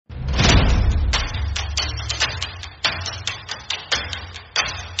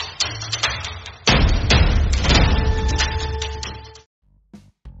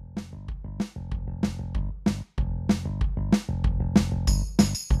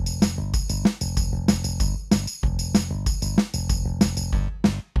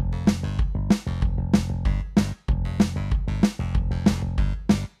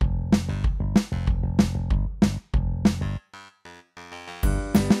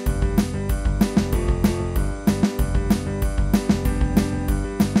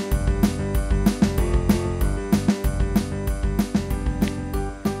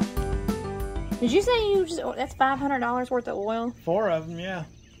Did you say you just, that's $500 worth of oil? 4 of them, yeah.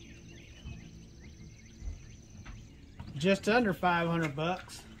 Just under 500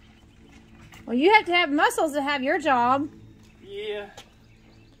 bucks. Well, you have to have muscles to have your job. Yeah.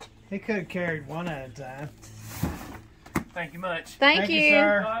 He could have carried one at a time. Thank you much. Thank you.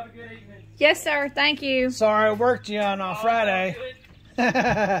 Sir. Well, have a good evening. Yes, sir. Thank you. Sorry I worked you on Friday.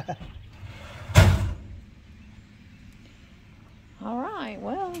 All right,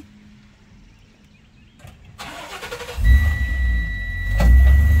 well.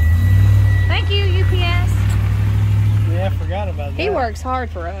 Thank you, UPS. Yeah, I forgot about that. He works hard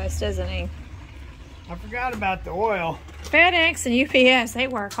for us, doesn't he? I forgot about the oil. FedEx and UPS, they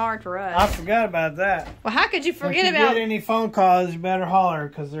work hard for I us. forgot about that. Well, how could you forget if you about... get any phone calls, you better holler,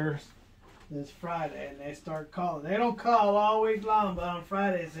 because it's Friday and they start calling. They don't call all week long, but on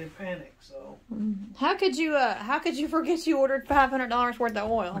Fridays they panic. So How could you forget you ordered $500 worth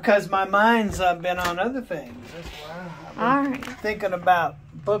of oil? because my mind's been on other things. That's why All I've right. been thinking about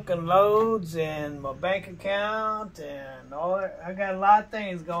booking loads and my bank account and all that. I got a lot of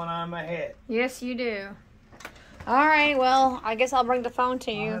things going on in my head. Yes, you do. All right, well, I guess I'll bring the phone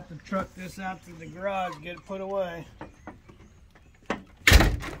to I'll you. have to truck this out to the garage, get it put away.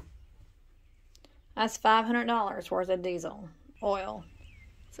 That's $500 worth of diesel oil.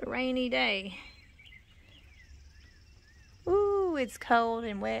 It's a rainy day. Ooh, it's cold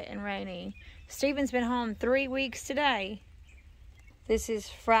and wet and rainy. Stephen's been home 3 weeks today. This is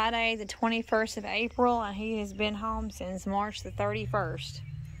Friday, the 21st of April, and he has been home since March the 31st.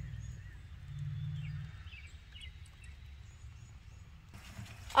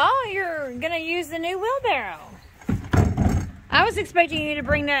 Oh, you're gonna use the new wheelbarrow. I was expecting you to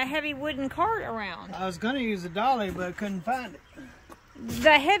bring that heavy wooden cart around. I was going to use the dolly, but I couldn't find it.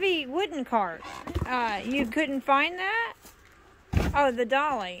 The heavy wooden cart. You couldn't find that? Oh, the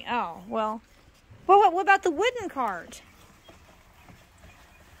dolly. Oh, well. Well, what about the wooden cart?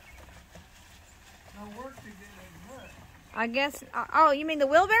 No work to get it done. I guess. Oh, you mean the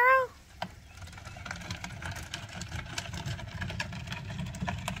wheelbarrow?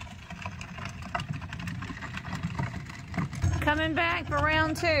 Coming back for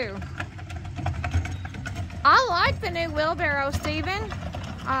round 2. I like the new wheelbarrow, Stephen.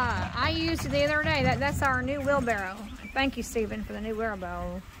 I used it the other day. That's our new wheelbarrow. Thank you, Stephen, for the new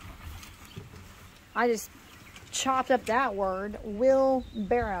wheelbarrow. I just chopped up that word.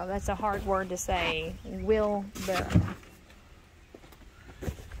 Wheelbarrow. That's a hard word to say. Wheelbarrow.